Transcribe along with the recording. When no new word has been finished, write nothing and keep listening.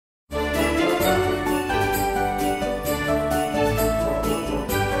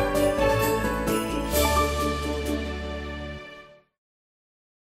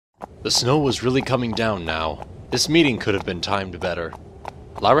The snow was really coming down now. This meeting could have been timed better.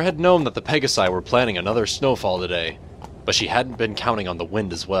 Lyra had known that the Pegasi were planning another snowfall today, but she hadn't been counting on the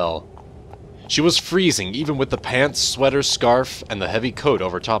wind as well. She was freezing even with the pants, sweater, scarf, and the heavy coat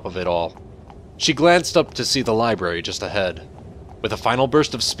over top of it all. She glanced up to see the library just ahead. With a final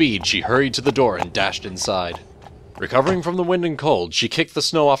burst of speed, she hurried to the door and dashed inside. Recovering from the wind and cold, she kicked the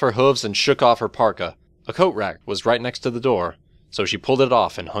snow off her hooves and shook off her parka. A coat rack was right next to the door, so she pulled it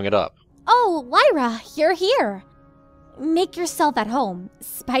off and hung it up. Oh, Lyra, you're here. Make yourself at home.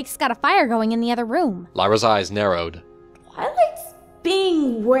 Spike's got a fire going in the other room. Lyra's eyes narrowed. Twilight's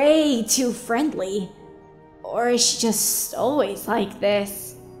being way too friendly. Or is she just always like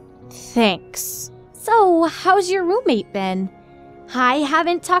this? Thanks. So, how's your roommate been? I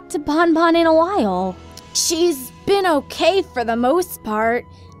haven't talked to Bonbon in a while. She's been okay for the most part,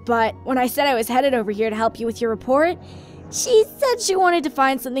 but when I said I was headed over here to help you with your report, she said she wanted to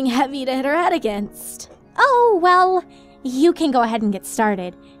find something heavy to hit her head against. Oh, well, you can go ahead and get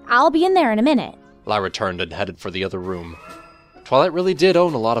started. I'll be in there in a minute. Lyra turned and headed for the other room. Twilight really did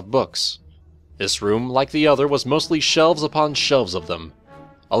own a lot of books. This room, like the other, was mostly shelves upon shelves of them.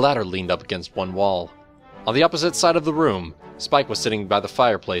 A ladder leaned up against one wall. On the opposite side of the room, Spike was sitting by the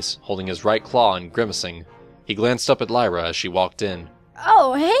fireplace, holding his right claw and grimacing. He glanced up at Lyra as she walked in.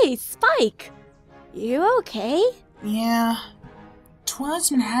 Oh, hey, Spike. You okay? Yeah. Twilight's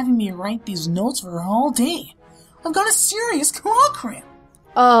been having me write these notes for her all day. I've got a serious claw cramp.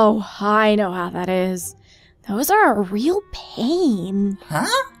 Oh, I know how that is. Those are a real pain. Huh?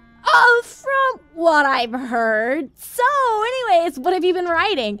 From what I've heard. So, anyways, what have you been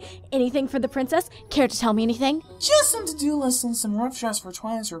writing? Anything for the princess? Care to tell me anything? Just some to-do lists and some rough drafts for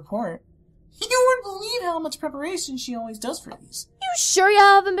Twilight's report. You wouldn't believe how much preparation she always does for these. You sure you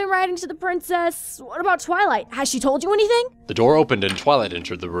haven't been writing to the princess? What about Twilight? Has she told you anything? The door opened and Twilight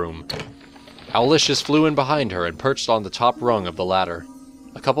entered the room. Owlicious flew in behind her and perched on the top rung of the ladder.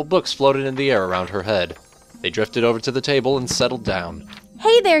 A couple books floated in the air around her head. They drifted over to the table and settled down.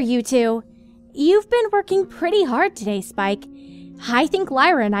 Hey there, you two. You've been working pretty hard today, Spike. I think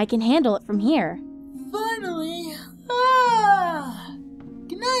Lyra and I can handle it from here. Finally.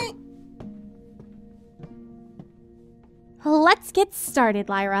 Good night. Let's get started,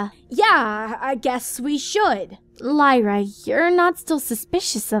 Lyra. Yeah, I guess we should. Lyra, you're not still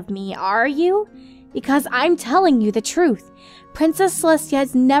suspicious of me, are you? Because I'm telling you the truth. Princess Celestia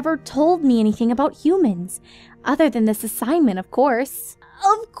has never told me anything about humans. Other than this assignment, of course.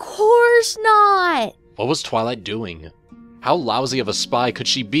 Of course not! What was Twilight doing? How lousy of a spy could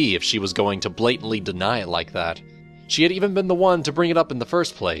she be if she was going to blatantly deny it like that? She had even been the one to bring it up in the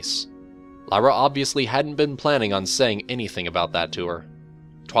first place. Lyra obviously hadn't been planning on saying anything about that to her.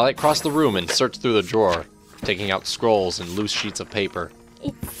 Twilight crossed the room and searched through the drawer, taking out scrolls and loose sheets of paper.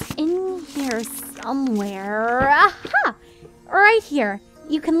 It's in here somewhere. Aha! Right here.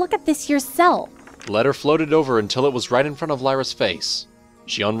 You can look at this yourself. The letter floated over until it was right in front of Lyra's face.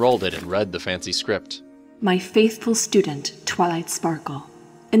 She unrolled it and read the fancy script. My faithful student, Twilight Sparkle.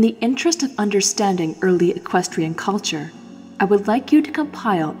 In the interest of understanding early equestrian culture, I would like you to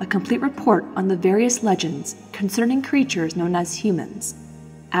compile a complete report on the various legends concerning creatures known as humans.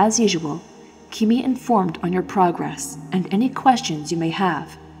 As usual, keep me informed on your progress and any questions you may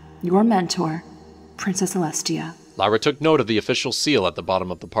have. Your mentor, Princess Celestia. Lyra took note of the official seal at the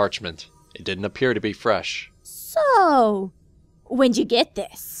bottom of the parchment. It didn't appear to be fresh. So, when'd you get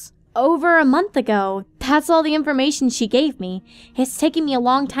this? Over a month ago. That's all the information she gave me. It's taken me a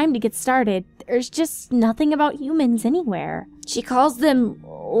long time to get started. There's just nothing about humans anywhere. She calls them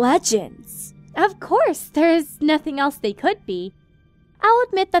legends. Of course, there's nothing else they could be. I'll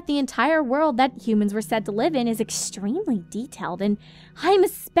admit that the entire world that humans were said to live in is extremely detailed, and I'm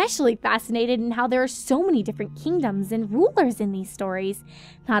especially fascinated in how there are so many different kingdoms and rulers in these stories.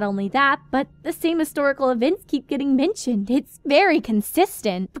 Not only that, but the same historical events keep getting mentioned. It's very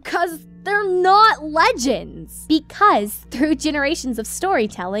consistent. Because they're not legends. Because through generations of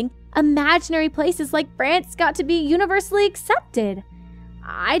storytelling, imaginary places like France got to be universally accepted.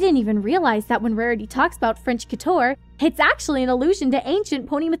 I didn't even realize that when Rarity talks about French couture, it's actually an allusion to ancient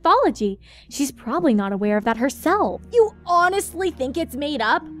pony mythology. She's probably not aware of that herself. You honestly think it's made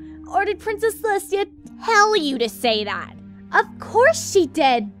up? Or did Princess Celestia tell you to say that? Of course she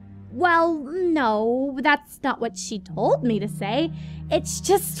did. Well, no, that's not what she told me to say. It's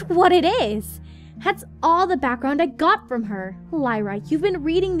just what it is. That's all the background I got from her. Lyra, you've been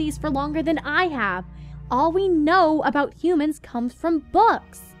reading these for longer than I have. All we know about humans comes from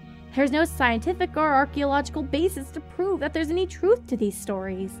books. There's no scientific or archaeological basis to prove that there's any truth to these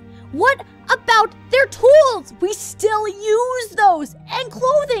stories. What about their tools? We still use those, and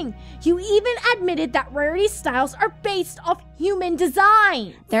clothing. You even admitted that Rarity styles are based off human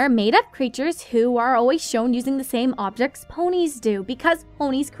design. They're made-up creatures who are always shown using the same objects ponies do, because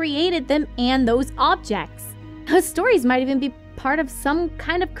ponies created them and those objects. Those stories might even be part of some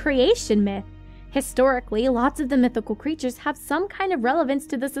kind of creation myth. Historically, lots of the mythical creatures have some kind of relevance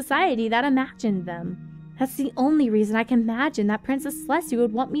to the society that imagined them. That's the only reason I can imagine that Princess Celestia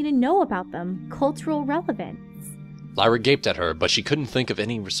would want me to know about them. Cultural relevance. Lyra gaped at her, but she couldn't think of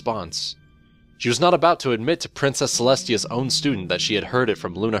any response. She was not about to admit to Princess Celestia's own student that she had heard it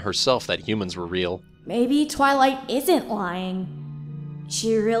from Luna herself that humans were real. Maybe Twilight isn't lying.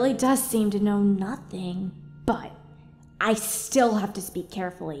 She really does seem to know nothing. But I still have to speak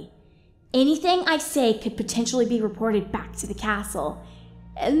carefully. Anything I say could potentially be reported back to the castle,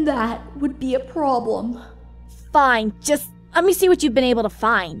 and that would be a problem. Fine, just let me see what you've been able to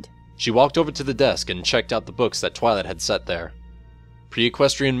find. She walked over to the desk and checked out the books that Twilight had set there.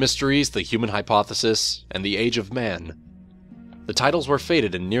 Pre-Equestrian Mysteries, The Human Hypothesis, and The Age of Man. The titles were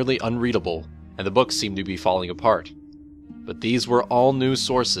faded and nearly unreadable, and the books seemed to be falling apart. But these were all new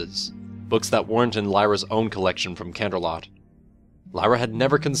sources, books that weren't in Lyra's own collection from Canterlot. Lyra had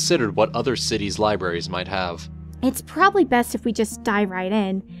never considered what other cities' libraries might have. It's probably best if we just dive right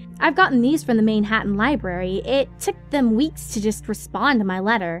in. I've gotten these from the Manhattan Library. It took them weeks to just respond to my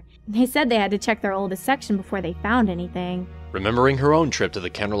letter. They said they had to check their oldest section before they found anything. Remembering her own trip to the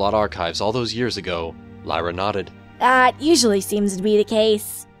Canterlot archives all those years ago, Lyra nodded. That usually seems to be the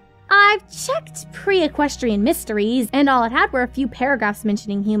case. I've checked Pre-Equestrian Mysteries, and all it had were a few paragraphs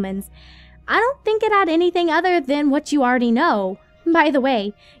mentioning humans. I don't think it had anything other than what you already know. By the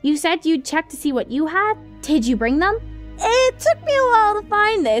way, you said you'd check to see what you had? Did you bring them? It took me a while to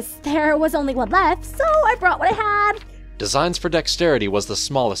find this. There was only one left, so I brought what I had. Designs for Dexterity was the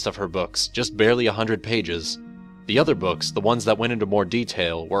smallest of her books, just barely 100 pages. The other books, the ones that went into more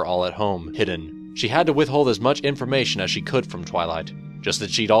detail, were all at home, hidden. She had to withhold as much information as she could from Twilight, just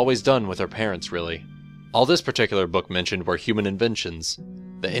as she'd always done with her parents, really. All this particular book mentioned were human inventions.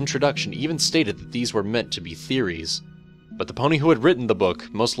 The introduction even stated that these were meant to be theories. But the pony who had written the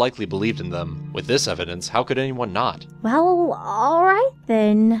book most likely believed in them. With this evidence, how could anyone not? Well, alright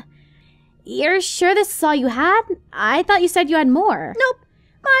then. You're sure this is all you had? I thought you said you had more. Nope.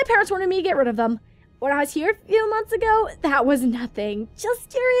 My parents wanted me to get rid of them. When I was here a few months ago, that was nothing.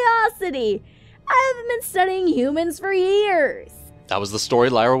 Just curiosity. I haven't been studying humans for years. That was the story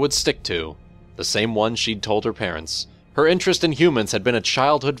Lyra would stick to. The same one she'd told her parents. Her interest in humans had been a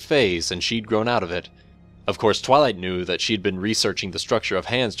childhood phase, and she'd grown out of it. Of course, Twilight knew that she'd been researching the structure of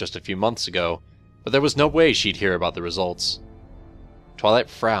hands just a few months ago, but there was no way she'd hear about the results. Twilight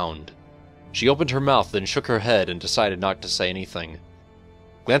frowned. She opened her mouth, then shook her head and decided not to say anything.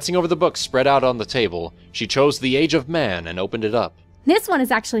 Glancing over the books spread out on the table, she chose The Age of Man and opened it up. This one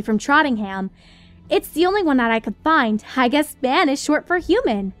is actually from Trottingham. It's the only one that I could find. I guess man is short for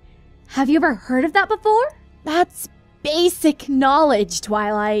human. Have you ever heard of that before? That's basic knowledge,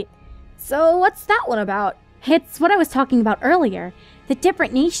 Twilight. So what's that one about? It's what I was talking about earlier. The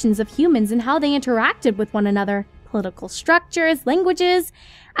different nations of humans and how they interacted with one another. Political structures, languages.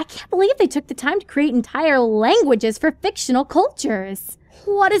 I can't believe they took the time to create entire languages for fictional cultures.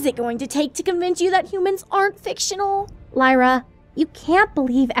 What is it going to take to convince you that humans aren't fictional? Lyra, you can't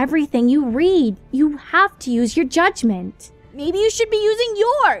believe everything you read. You have to use your judgment. Maybe you should be using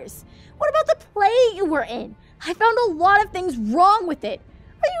yours. What about the play you were in? I found a lot of things wrong with it.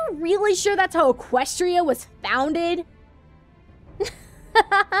 Are you really sure that's how Equestria was founded?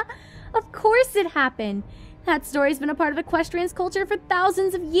 Of course it happened. That story's been a part of Equestrian's culture for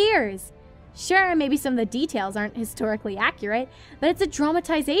thousands of years. Sure, maybe some of the details aren't historically accurate, but it's a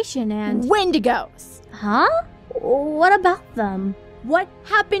dramatization and... Wendigos! Huh? What about them? What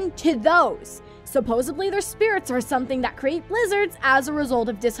happened to those? Supposedly their spirits are something that create blizzards as a result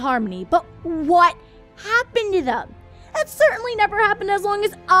of disharmony, but what happened to them? That certainly never happened as long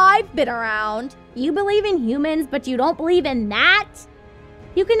as I've been around. You believe in humans, but you don't believe in that?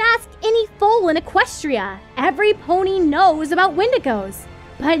 You can ask any foal in Equestria. Every pony knows about Wendigos.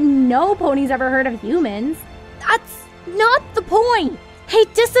 But no pony's ever heard of humans. That's not the point. They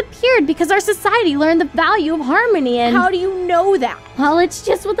disappeared because our society learned the value of harmony and... How do you know that? Well, it's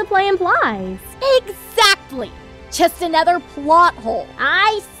just what the play implies. Exactly. Just another plot hole.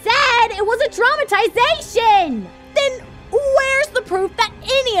 I said it was a dramatization! Then where's the proof that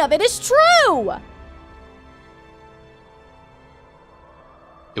any of it is true?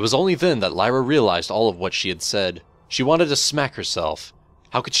 It was only then that Lyra realized all of what she had said. She wanted to smack herself.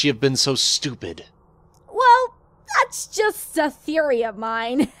 How could she have been so stupid? Well, That's just a theory of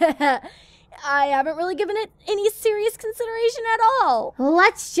mine. I haven't really given it any serious consideration at all.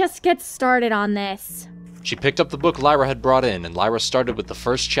 Let's just get started on this. She picked up the book Lyra had brought in, and Lyra started with the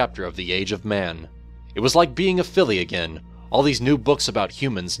first chapter of The Age of Man. It was like being a filly again. All these new books about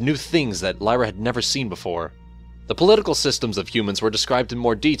humans, new things that Lyra had never seen before. The political systems of humans were described in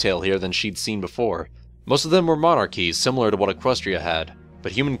more detail here than she'd seen before. Most of them were monarchies, similar to what Equestria had,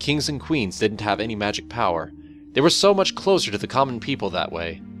 but human kings and queens didn't have any magic power. They were so much closer to the common people that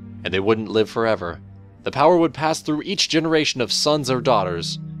way, and they wouldn't live forever. The power would pass through each generation of sons or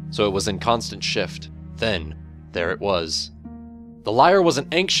daughters, so it was in constant shift. Then, there it was. The lyre was an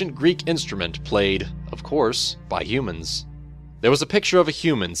ancient Greek instrument played, of course, by humans. There was a picture of a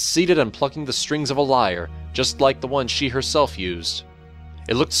human seated and plucking the strings of a lyre, just like the one she herself used.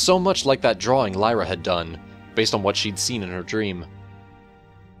 It looked so much like that drawing Lyra had done, based on what she'd seen in her dream.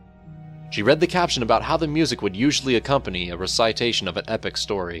 She read the caption about how the music would usually accompany a recitation of an epic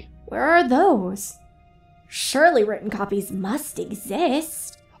story. Where are those? Surely written copies must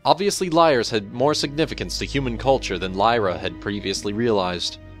exist. Obviously, lyres had more significance to human culture than Lyra had previously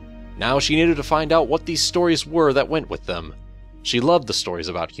realized. Now she needed to find out what these stories were that went with them. She loved the stories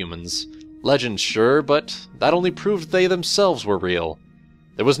about humans. Legends, sure, but that only proved they themselves were real.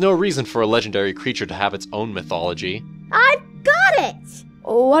 There was no reason for a legendary creature to have its own mythology. I've got it!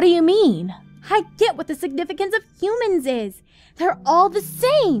 What do you mean? I get what the significance of humans is. They're all the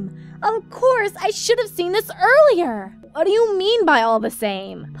same. Of course, I should have seen this earlier. What do you mean by all the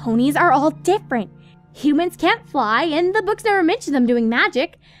same? Ponies are all different. Humans can't fly, and the books never mention them doing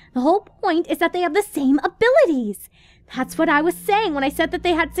magic. The whole point is that they have the same abilities. That's what I was saying when I said that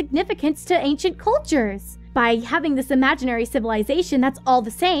they had significance to ancient cultures. By having this imaginary civilization that's all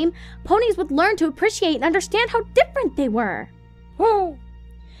the same, ponies would learn to appreciate and understand how different they were.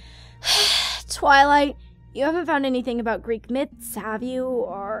 Twilight, you haven't found anything about Greek myths, have you?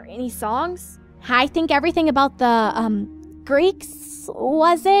 Or any songs? I think everything about the, Greeks,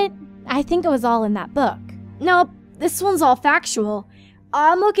 was it? I think it was all in that book. Nope, this one's all factual.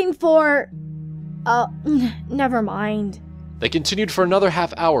 I'm looking for... never mind. They continued for another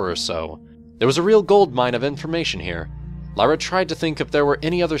half hour or so. There was a real gold mine of information here. Lyra tried to think if there were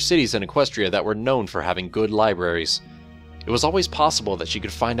any other cities in Equestria that were known for having good libraries. It was always possible that she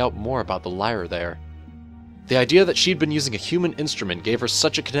could find out more about the lyre there. The idea that she'd been using a human instrument gave her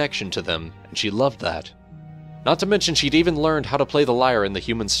such a connection to them, and she loved that. Not to mention she'd even learned how to play the lyre in the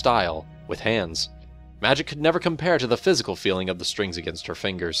human style, with hands. Magic could never compare to the physical feeling of the strings against her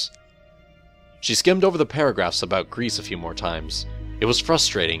fingers. She skimmed over the paragraphs about Greece a few more times. It was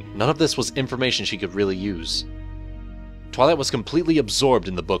frustrating. None of this was information she could really use. Twilight was completely absorbed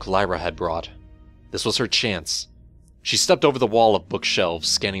in the book Lyra had brought. This was her chance. She stepped over the wall of bookshelves,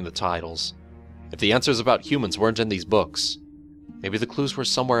 scanning the titles. If the answers about humans weren't in these books, maybe the clues were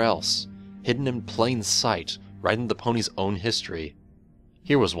somewhere else, hidden in plain sight, right in the pony's own history.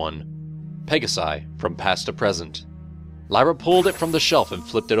 Here was one. Pegasi, from past to present. Lyra pulled it from the shelf and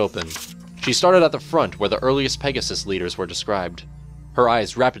flipped it open. She started at the front where the earliest Pegasus leaders were described. Her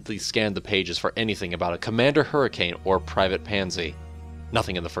eyes rapidly scanned the pages for anything about a Commander Hurricane or Private Pansy.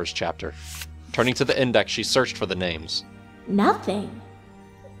 Nothing in the first chapter. Turning to the index, she searched for the names. Nothing.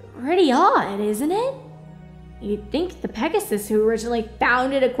 Pretty odd, isn't it? You'd think the Pegasus who originally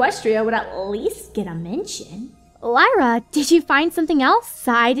founded Equestria would at least get a mention. Lyra, did you find something else?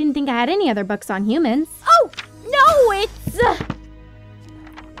 I didn't think I had any other books on humans. Oh, no, it's...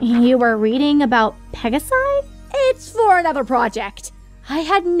 You were reading about Pegasi? It's for another project. I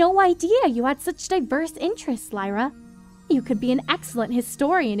had no idea you had such diverse interests, Lyra. You could be an excellent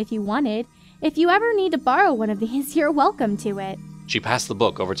historian if you wanted. If you ever need to borrow one of these, you're welcome to it. She passed the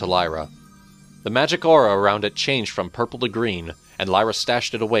book over to Lyra. The magic aura around it changed from purple to green, and Lyra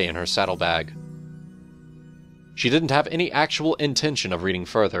stashed it away in her saddlebag. She didn't have any actual intention of reading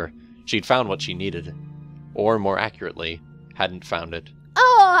further. She'd found what she needed. Or, more accurately, hadn't found it.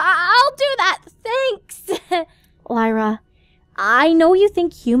 Oh, I'll do that, thanks! Lyra, I know you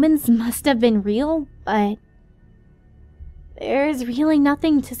think humans must have been real, but there's really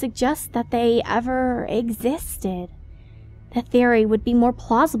nothing to suggest that they ever existed. The theory would be more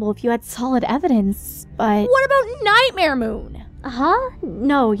plausible if you had solid evidence, but... What about Nightmare Moon? Huh?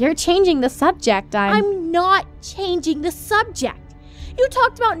 No, you're changing the subject. I'm not changing the subject. You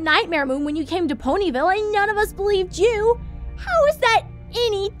talked about Nightmare Moon when you came to Ponyville and none of us believed you. How is that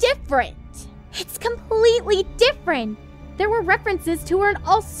any different? It's completely different. There were references to her in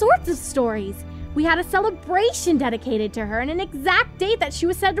all sorts of stories. We had a celebration dedicated to her and an exact date that she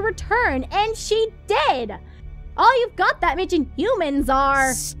was said to return, and she did. All you've got that mention humans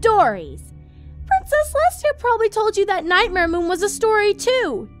are... stories. Princess Celestia probably told you that Nightmare Moon was a story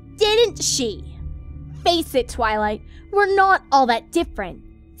too, didn't she? Face it, Twilight, we're not all that different.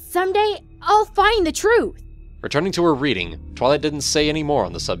 Someday, I'll find the truth. Returning to her reading, Twilight didn't say any more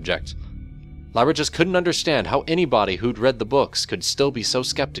on the subject. Lyra just couldn't understand how anybody who'd read the books could still be so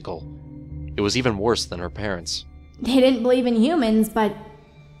skeptical. It was even worse than her parents. They didn't believe in humans, but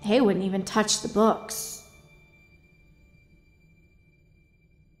they wouldn't even touch the books.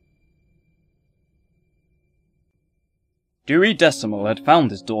 Dewey Decimal had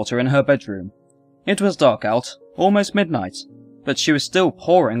found his daughter in her bedroom. It was dark out, almost midnight, but she was still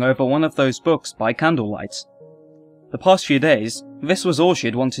poring over one of those books by candlelight. The past few days, this was all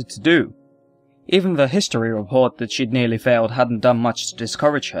she'd wanted to do. Even the history report that she'd nearly failed hadn't done much to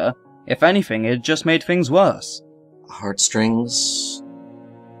discourage her. If anything, it just made things worse. Heartstrings,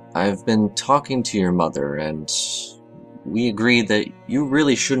 I've been talking to your mother, and we agreed that you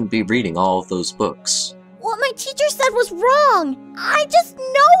really shouldn't be reading all of those books. What my teacher said was wrong. I just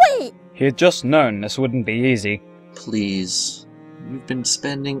know it. He had just known this wouldn't be easy. Please, you've been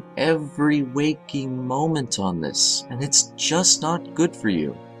spending every waking moment on this, and it's just not good for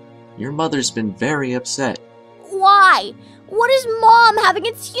you. Your mother's been very upset. Why? What does Mom have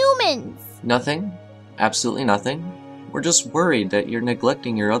against humans? Nothing. Absolutely nothing. We're just worried that you're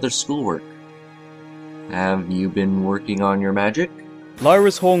neglecting your other schoolwork. Have you been working on your magic?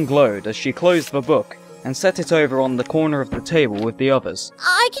 Lyra's horn glowed as she closed the book and set it over on the corner of the table with the others.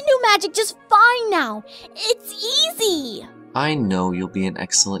 I can do magic just fine now. It's easy. I know you'll be an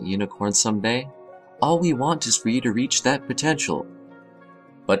excellent unicorn someday. All we want is for you to reach that potential.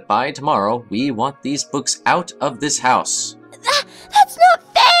 But by tomorrow, we want these books out of this house. That's not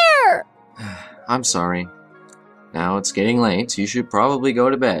fair! I'm sorry. Now it's getting late. You should probably go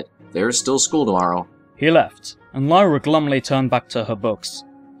to bed. There's still school tomorrow. He left, and Lyra glumly turned back to her books.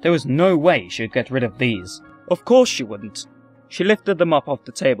 There was no way she'd get rid of these. Of course she wouldn't. She lifted them up off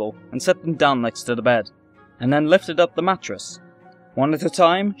the table and set them down next to the bed, and then lifted up the mattress. One at a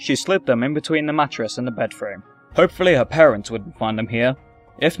time, she slid them in between the mattress and the bed frame. Hopefully her parents wouldn't find them here.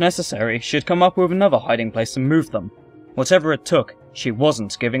 If necessary, she'd come up with another hiding place and move them. Whatever it took, she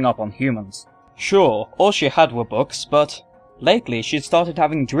wasn't giving up on humans. Sure, all she had were books, but lately she'd started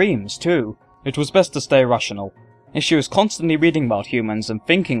having dreams too. It was best to stay rational. If she was constantly reading about humans and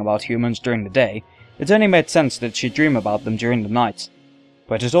thinking about humans during the day, it only made sense that she'd dream about them during the night.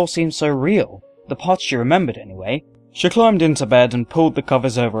 But it all seemed so real, the parts she remembered anyway. She climbed into bed and pulled the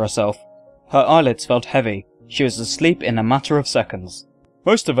covers over herself. Her eyelids felt heavy. She was asleep in a matter of seconds.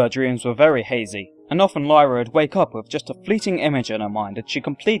 Most of her dreams were very hazy, and often Lyra would wake up with just a fleeting image in her mind that she'd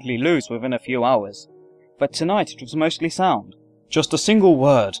completely lose within a few hours. But tonight it was mostly sound. Just a single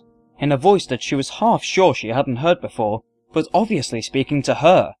word, in a voice that she was half sure she hadn't heard before, but obviously speaking to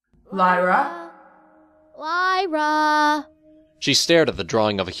her. Lyra? Lyra! She stared at the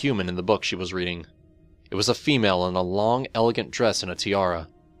drawing of a human in the book she was reading. It was a female in a long, elegant dress and a tiara.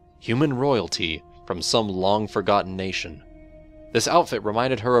 Human royalty from some long-forgotten nation. This outfit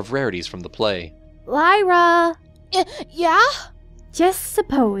reminded her of rarities from the play. Lyra! Yeah? Just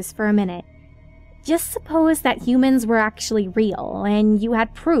suppose for a minute. Just suppose that humans were actually real, and you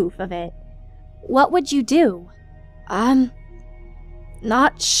had proof of it. What would you do?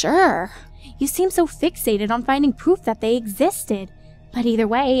 Not sure. You seem so fixated on finding proof that they existed. But either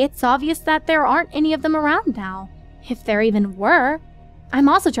way, it's obvious that there aren't any of them around now. If there even were. I'm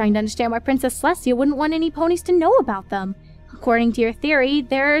also trying to understand why Princess Celestia wouldn't want any ponies to know about them. According to your theory,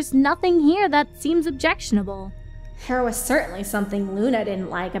 there's nothing here that seems objectionable. There was certainly something Luna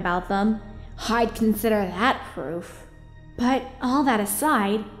didn't like about them. I'd consider that proof. But all that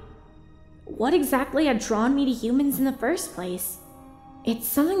aside, what exactly had drawn me to humans in the first place? It's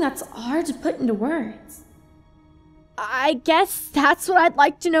something that's hard to put into words. I guess that's what I'd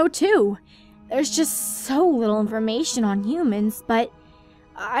like to know too. There's just so little information on humans, but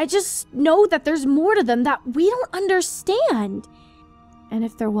I just know that there's more to them that we don't understand. And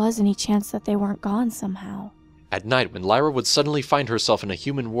if there was any chance that they weren't gone somehow. At night, when Lyra would suddenly find herself in a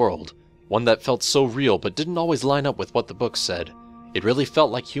human world, one that felt so real but didn't always line up with what the book said, it really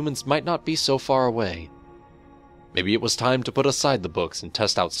felt like humans might not be so far away. Maybe it was time to put aside the books and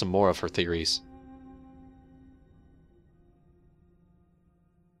test out some more of her theories.